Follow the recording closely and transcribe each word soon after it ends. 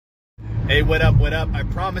Hey, what up, what up? I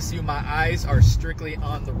promise you my eyes are strictly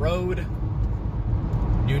on the road.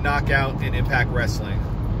 New knockout in Impact Wrestling.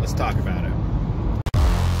 Let's talk about it.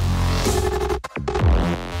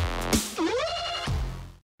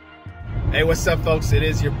 Hey, what's up, folks? It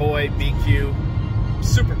is your boy, BQ.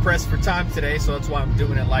 Super pressed for time today, so that's why I'm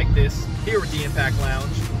doing it like this. Here at the Impact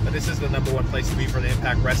Lounge. But this is the #1 place to be for the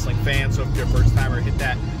Impact Wrestling fan. So if you're a first timer, hit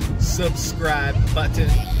that subscribe button.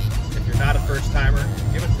 If you're not a first timer,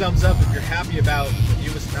 give a thumbs up if you're happy about the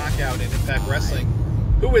newest knockout in Impact Wrestling.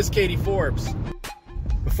 Who is Katie Forbes?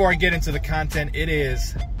 Before I get into the content, it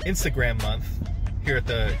is Instagram month here at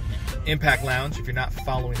the Impact Lounge. If you're not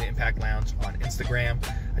following the Impact Lounge on Instagram,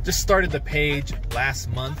 I just started the page last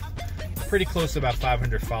month. Pretty close to about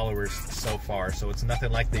 500 followers so far, so it's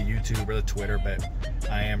nothing like the YouTube or the Twitter, but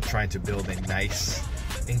I am trying to build a nice,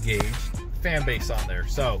 engaged fan base on there.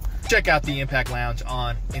 So check out the Impact Lounge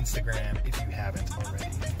on Instagram if you haven't already.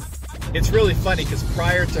 It's really funny because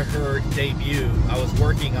prior to her debut, I was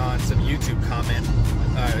working on some YouTube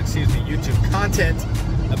content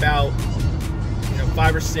about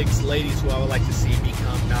 5 or 6 ladies who I would like to see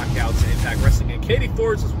become knockouts in Impact Wrestling, and Katie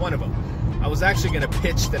Forbes was one of them. I was actually going to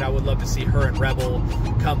pitch that I would love to see her and Rebel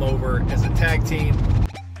come over as a tag team.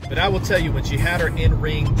 But I will tell you, when she had her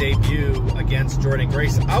in-ring debut against Jordynne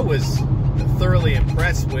Grace, I was thoroughly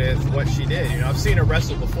impressed with what she did. I've seen her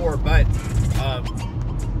wrestle before, but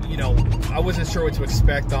I wasn't sure what to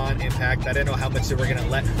expect on Impact. I didn't know how much they were going to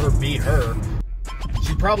let her be her.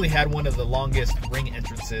 She probably had one of the longest ring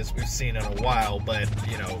entrances we've seen in a while, but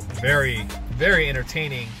very, very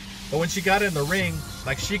entertaining. But when she got in the ring,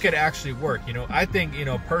 like, she could actually work. I think,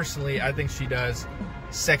 personally, I think she does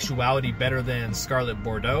sexuality better than Scarlett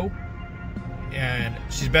Bordeaux, and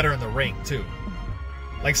she's better in the ring too.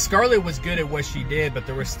 Like, Scarlett was good at what she did, but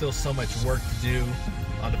there was still so much work to do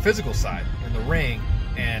on the physical side in the ring.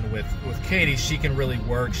 And with Katie, she can really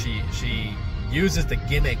work. She uses the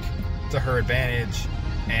gimmick to her advantage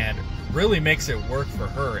and really makes it work for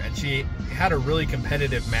her. And she had a really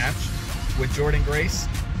competitive match with Jordynne Grace,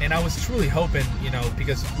 and I was truly hoping,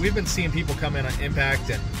 because we've been seeing people come in on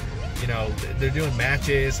Impact and they're doing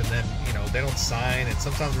matches and then they don't sign, and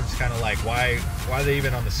sometimes we're just kind of like, why are they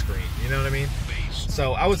even on the screen? You know what I mean?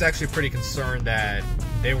 So I was actually pretty concerned that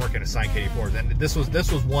they weren't going to sign Katie Forbes, and this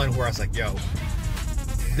was one where I was like, yo,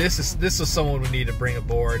 this is someone we need to bring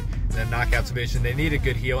aboard in the knockout division. They need a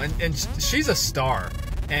good heel, and she's a star.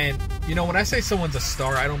 And when I say someone's a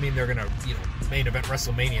star, I don't mean they're gonna main event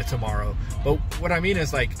WrestleMania tomorrow. But what I mean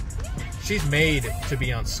is, like, she's made to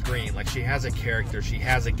be on screen. Like, she has a character, she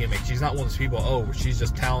has a gimmick. She's not one of those people, oh, she's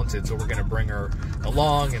just talented, so we're gonna bring her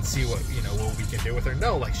along and see what what we can do with her.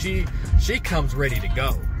 No, like, she comes ready to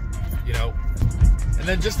go. And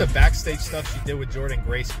then just the backstage stuff she did with Jordynne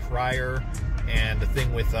Grace prior, and the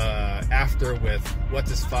thing with after with what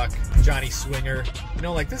this fuck Johnny Swinger,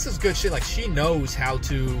 like, this is good shit. Like, she knows how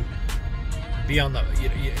to be on the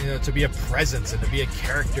to be a presence and to be a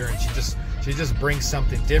character, and she just brings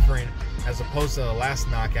something different, as opposed to the last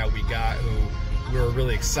knockout we got, who we were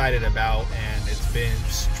really excited about, and it's been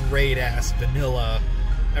straight ass vanilla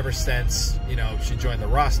ever since she joined the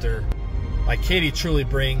roster. Like, Katie truly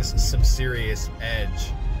brings some serious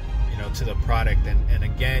edge to the product, and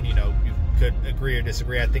again, you could agree or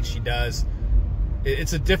disagree. I think she does.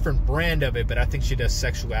 It's a different brand of it, but I think she does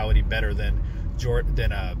sexuality better than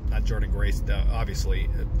not Jordynne Grace, obviously,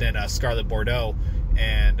 than Scarlett Bordeaux.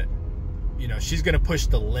 And she's going to push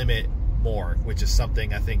the limit more, which is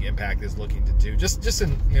something I think Impact is looking to do. Just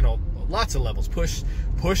in lots of levels, push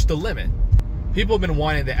the limit. People have been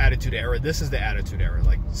wanting the Attitude Era. This is the Attitude Era.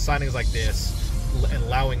 Like, signings like this and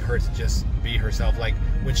allowing her to just be herself. Like,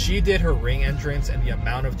 when she did her ring entrance and the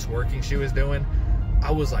amount of twerking she was doing,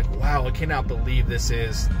 I was like, wow, I cannot believe this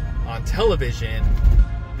is on television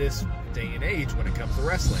this day and age when it comes to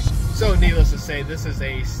wrestling. So needless to say, this is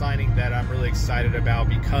a signing that I'm really excited about,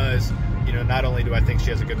 because not only do I think she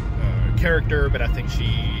has a good character, but I think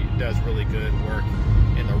she does really good work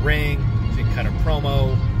in the ring. She can cut a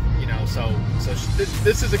promo, so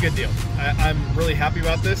this is a good deal. I'm really happy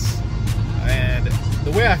about this. And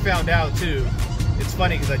the way I found out too, it's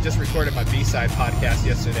funny because I just recorded my B-side podcast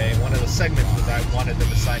yesterday, and one of the segments was I wanted them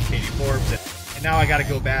to sign Katie Forbes, and now I got to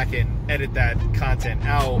go back and edit that content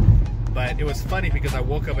out. But it was funny because I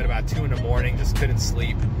woke up at about 2 in the morning, just couldn't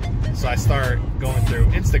sleep, so I start going through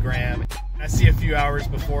Instagram. I see a few hours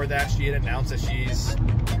before that she had announced that she's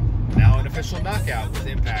now an official knockout with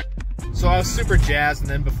Impact. So I was super jazzed, and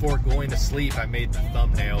then before going to sleep, I made the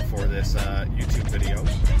thumbnail for this YouTube video.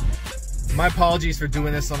 My apologies for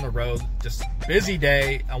doing this on the road. Just busy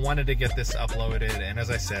day. I wanted to get this uploaded, and as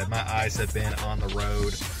I said, my eyes have been on the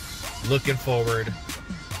road. looking forward.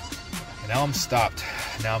 And now I'm stopped.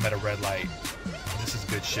 Now I'm at a red light. This is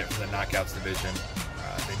good shit for the Knockouts division.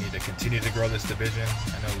 They need to continue to grow this division.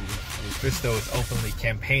 I know Lufisto is openly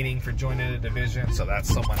campaigning for joining the division, so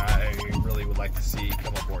that's someone I really would like to see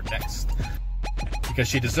come aboard next, because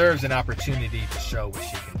she deserves an opportunity to show what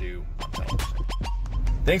she can do on television.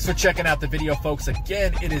 Thanks for checking out the video, folks.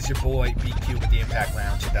 Again, it is your boy BQ with the Impact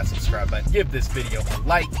Lounge. Hit that subscribe button, give this video a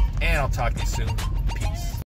like, and I'll talk to you soon.